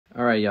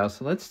Alright, y'all,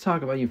 so let's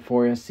talk about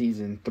Euphoria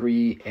Season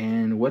 3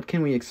 and what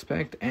can we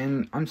expect.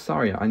 And I'm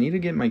sorry, I need to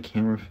get my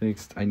camera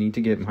fixed. I need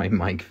to get my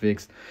mic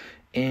fixed.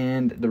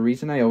 And the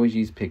reason I always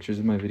use pictures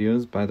in my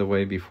videos, by the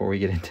way, before we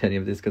get into any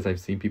of this, because I've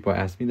seen people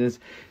ask me this,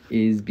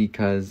 is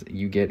because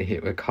you get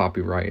hit with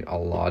copyright a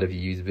lot if you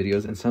use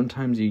videos. And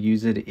sometimes you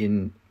use it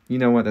in, you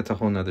know what, that's a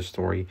whole nother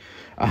story.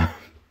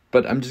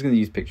 But I'm just going to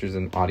use pictures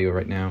and audio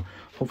right now.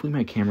 Hopefully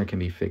my camera can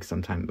be fixed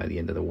sometime by the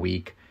end of the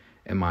week.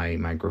 And my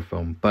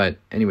microphone. But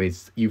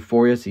anyways,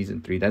 Euphoria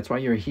Season 3. That's why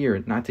you're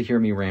here, not to hear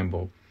me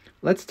ramble.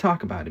 Let's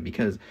talk about it,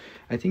 because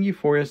I think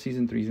Euphoria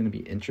Season 3 is going to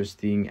be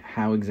interesting.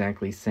 How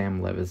exactly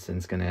Sam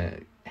Levinson's going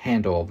to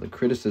handle all the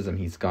criticism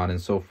he's gotten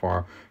so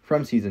far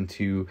from Season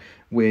 2,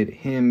 with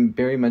him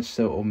very much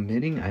so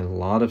omitting a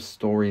lot of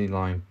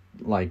storyline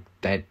like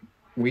that.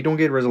 We don't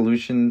get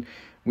resolution.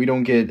 We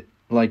don't get,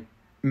 like,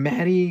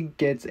 Maddie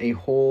gets a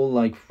whole,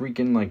 like,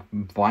 freaking, like,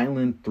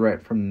 violent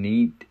threat from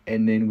Nate,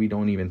 and then we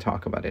don't even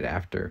talk about it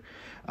after.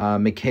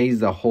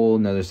 McKay's a whole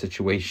nother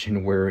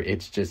situation where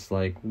it's just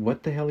like,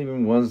 what the hell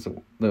even was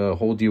the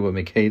whole deal with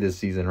McKay this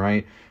season,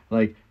 right?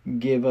 Like,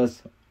 give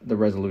us the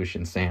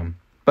resolution, Sam.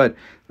 But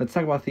let's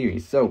talk about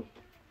theories. So,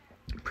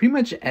 pretty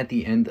much at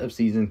the end of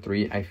Season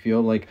 3, I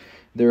feel like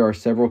there are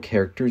several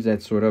characters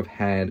that sort of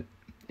had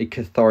a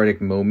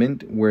cathartic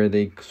moment where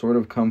they sort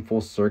of come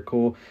full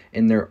circle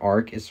and their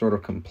arc is sort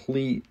of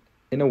complete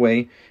in a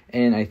way.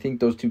 And I think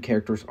those two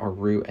characters are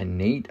Rue and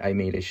Nate. I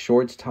made a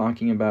shorts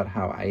talking about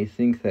how I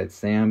think that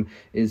Sam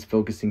is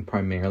focusing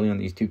primarily on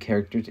these two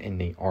characters,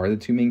 and they are the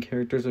two main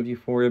characters of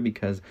Euphoria,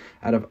 because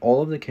out of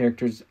all of the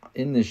characters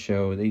in this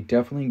show, they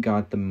definitely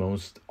got the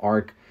most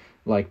arc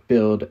like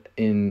build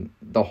in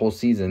the whole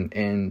season.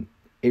 And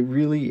it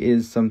really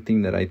is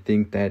something that I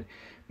think that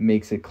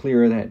makes it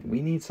clear that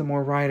we need some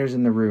more writers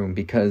in the room,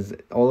 because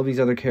all of these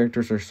other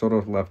characters are sort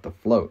of left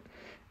afloat.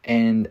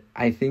 And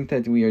I think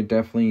that we are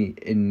definitely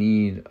in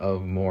need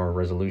of more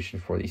resolution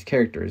for these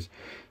characters.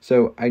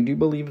 So I do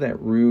believe that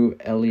Rue,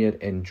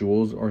 Elliot, and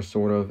Jules are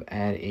sort of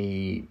at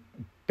a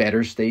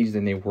better stage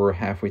than they were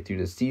halfway through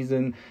the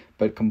season,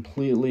 but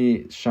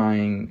completely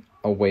shying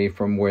away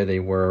from where they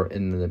were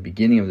in the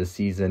beginning of the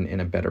season, in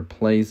a better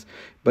place.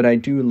 But I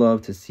do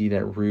love to see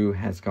that Rue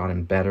has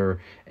gotten better,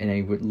 and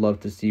I would love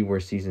to see where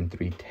Season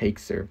 3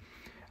 takes her.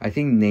 I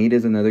think Nate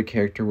is another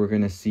character we're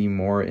going to see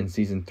more in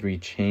Season 3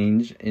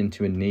 change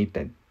into a Nate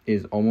that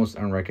is almost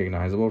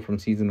unrecognizable from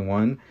Season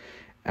 1.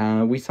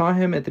 We saw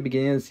him at the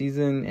beginning of the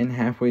season and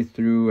halfway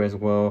through as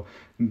well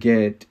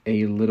get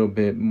a little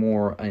bit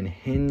more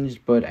unhinged,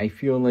 but I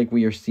feel like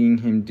we are seeing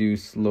him do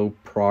slow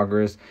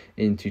progress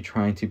into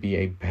trying to be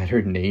a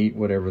better Nate,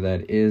 whatever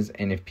that is,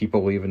 and if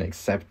people will even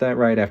accept that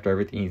right after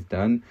everything he's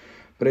done.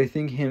 But I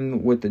think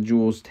him with the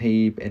Jules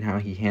tape and how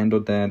he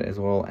handled that, as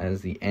well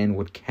as the end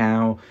with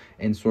Cal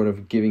and sort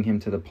of giving him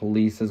to the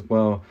police as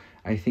well,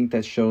 I think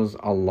that shows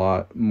a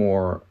lot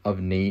more of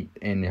Nate,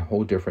 and a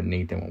whole different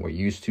Nate than what we're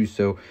used to.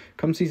 So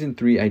come Season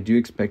 3, I do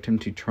expect him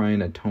to try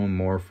and atone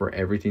more for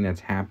everything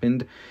that's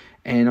happened.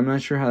 And I'm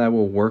not sure how that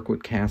will work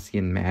with Cassie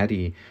and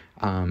Maddie.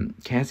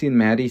 Cassie and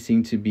Maddie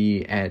seem to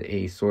be at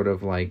a sort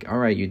of like, all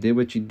right, you did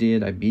what you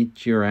did, I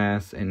beat your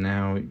ass, and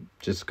now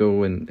just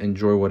go and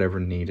enjoy whatever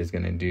Nate is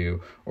going to do,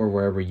 or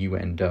wherever you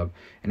end up.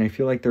 And I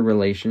feel like their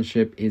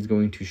relationship is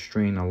going to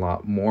strain a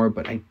lot more,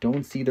 but I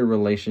don't see the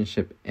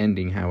relationship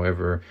ending.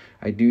 However,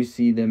 I do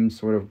see them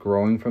sort of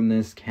growing from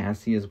this,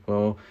 Cassie as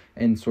well,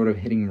 and sort of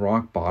hitting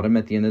rock bottom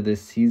at the end of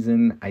this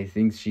season. I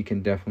think she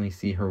can definitely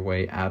see her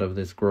way out of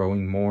this,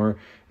 growing more,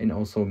 and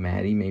also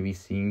Maddie maybe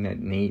seeing that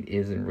Nate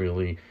isn't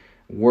really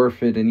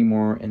worth it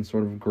anymore and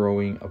sort of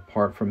growing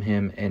apart from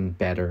him and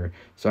better.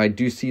 So I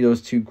do see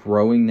those two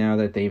growing now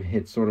that they've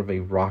hit sort of a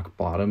rock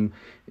bottom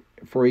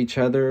for each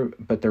other,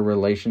 but their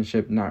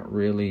relationship not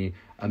really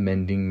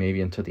amending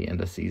maybe until the end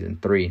of Season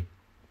 3.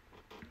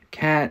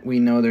 Kat, we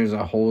know there's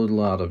a whole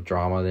lot of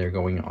drama there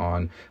going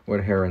on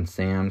with her and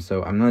Sam,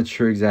 so I'm not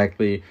sure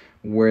exactly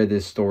where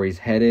this story's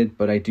headed,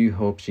 but I do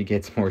hope she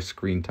gets more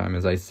screen time,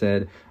 as I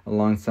said,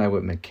 alongside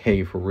with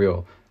McKay, for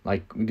real.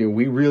 Like, dude,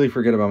 we really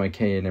forget about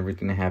McKay and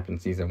everything that happened in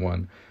Season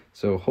 1.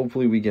 So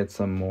hopefully we get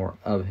some more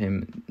of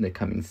him in the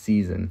coming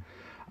season.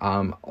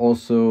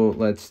 Also,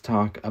 let's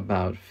talk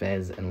about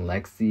Fez and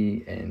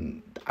Lexi.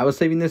 And I was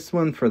saving this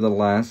one for the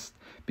last,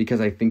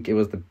 because I think it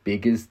was the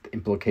biggest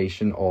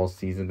implication all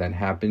season that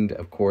happened.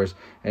 Of course,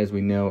 as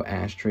we know,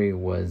 Ashtray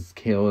was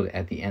killed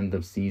at the end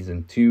of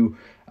Season 2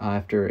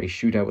 after a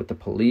shootout with the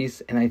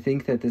police. And I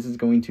think that this is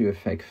going to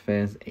affect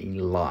Fez a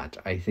lot.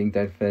 I think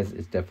that Fez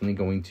is definitely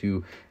going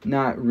to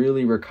not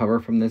really recover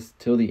from this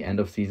till the end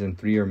of Season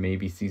 3 or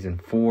maybe Season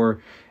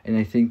 4. And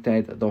I think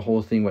that the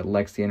whole thing with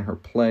Lexi and her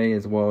play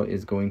as well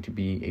is going to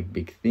be a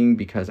big thing,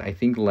 because I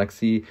think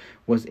Lexi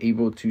was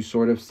able to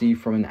sort of see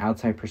from an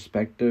outside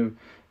perspective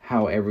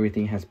how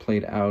everything has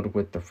played out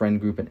with the friend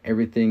group and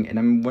everything. And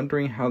I'm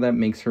wondering how that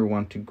makes her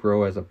want to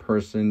grow as a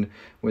person,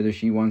 whether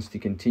she wants to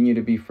continue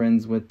to be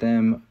friends with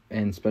them,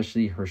 and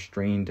especially her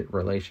strained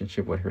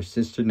relationship with her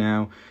sister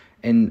now.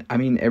 And I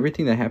mean,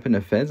 everything that happened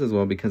to Fez as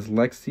well, because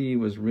Lexi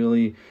was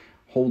really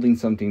holding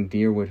something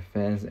dear with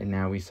Fez, and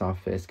now we saw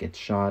Fez get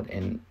shot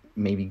and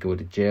maybe go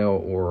to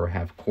jail or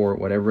have court,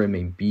 whatever it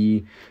may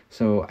be.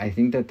 So I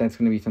think that that's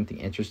going to be something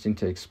interesting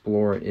to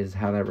explore, is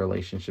how that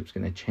relationship's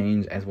going to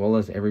change, as well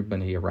as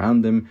everybody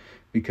around them,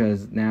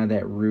 because now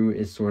that Rue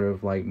is sort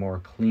of like more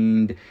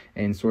cleaned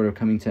and sort of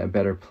coming to a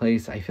better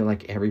place, I feel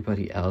like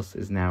everybody else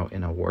is now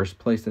in a worse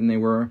place than they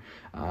were,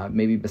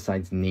 maybe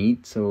besides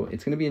Nate. So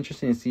it's going to be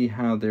interesting to see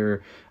how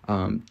their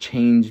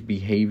changed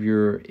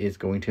behavior is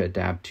going to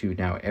adapt to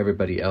now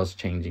everybody else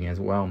changing as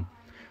well.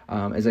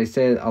 As I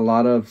said, a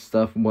lot of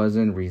stuff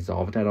wasn't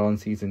resolved at all in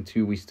season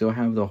 2. We still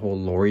have the whole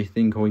Lori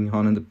thing going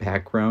on in the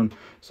background.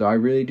 So I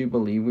really do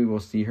believe we will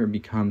see her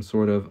become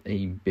sort of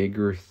a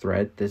bigger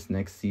threat this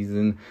next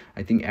season.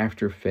 I think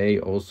after Faye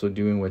also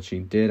doing what she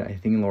did, I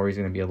think Lori's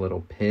going to be a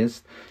little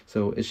pissed.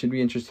 So it should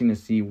be interesting to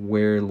see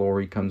where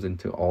Lori comes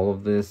into all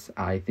of this.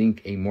 I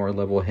think a more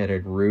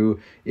level-headed Rue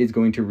is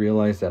going to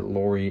realize that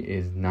Lori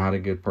is not a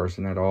good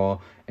person at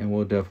all. And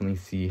we'll definitely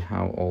see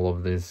how all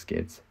of this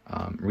gets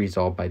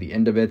resolved by the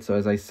end of it. So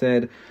as I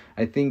said,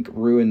 I think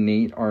Rue and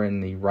Nate are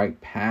in the right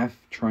path,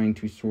 trying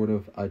to sort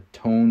of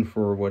atone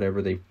for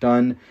whatever they've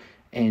done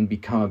and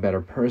become a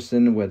better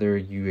person, whether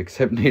you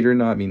accept Nate or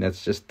not. I mean,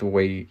 that's just the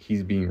way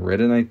he's being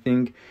written, I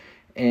think.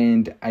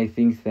 And I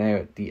think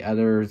that the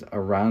others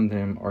around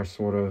them are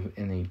sort of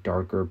in a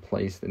darker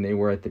place than they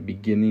were at the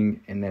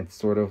beginning. And that's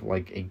sort of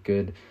like a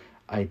good,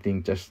 I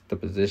think, just the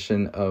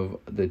position of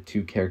the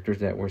two characters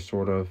that were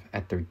sort of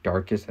at their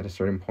darkest at a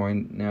certain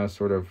point, now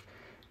sort of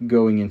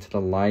going into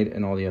the light,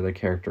 and all the other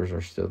characters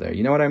are still there.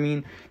 You know what I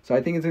mean? So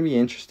I think it's going to be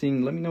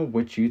interesting. Let me know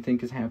what you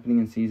think is happening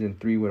in season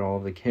 3 with all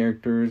of the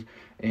characters,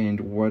 and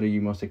what are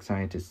you most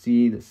excited to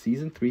see. The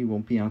season 3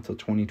 won't be out till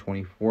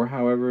 2024,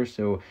 however,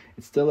 so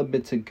it's still a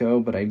bit to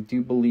go, but I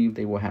do believe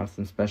they will have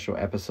some special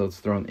episodes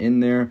thrown in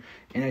there,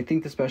 and I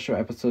think the special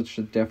episodes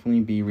should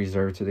definitely be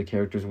reserved to the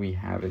characters we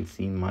haven't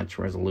seen much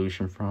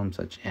resolution from,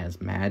 such as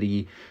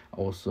Maddie,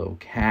 also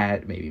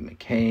Kat, maybe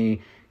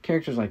McKay,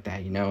 characters like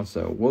that, you know.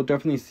 So we'll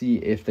definitely see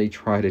if they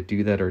try to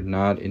do that or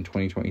not in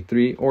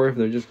 2023, or if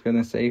they're just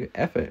gonna say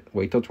F it,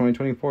 wait till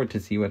 2024 to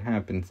see what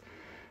happens.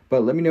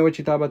 But let me know what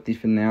you thought about the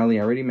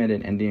finale. I already made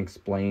an ending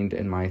explained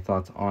and my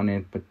thoughts on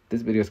it, but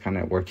this video is kind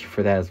of working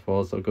for that as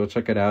well, so go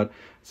check it out.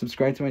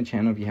 Subscribe to my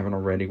channel if you haven't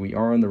already. We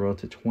are on the road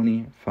to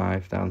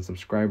 25,000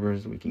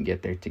 subscribers. We can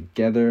get there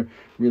together.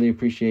 Really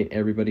appreciate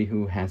everybody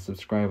who has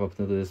subscribed up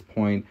to this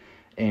point,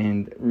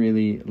 and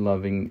really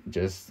loving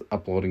just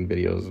uploading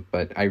videos.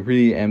 But I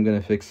really am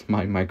going to fix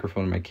my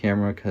microphone and my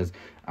camera, because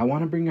I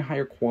want to bring a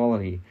higher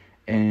quality,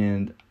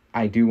 and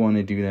I do want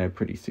to do that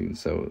pretty soon,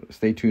 so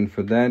stay tuned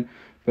for that.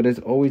 But as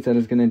always, that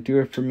is going to do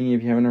it for me.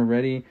 If you haven't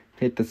already,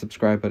 hit the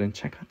subscribe button.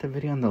 Check out the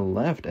video on the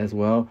left as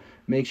well.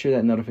 Make sure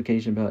that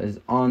notification bell is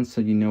on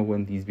so you know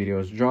when these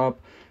videos drop.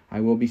 I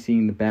will be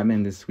seeing the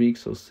Batman this week,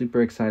 so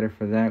super excited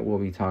for that. We'll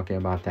be talking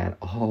about that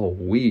all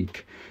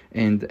week.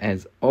 And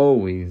as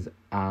always,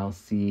 I'll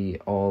see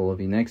all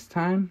of you next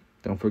time.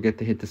 Don't forget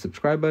to hit the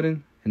subscribe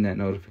button and that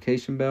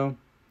notification bell.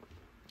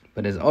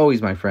 But as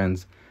always, my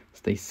friends,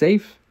 stay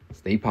safe,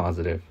 stay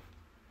positive.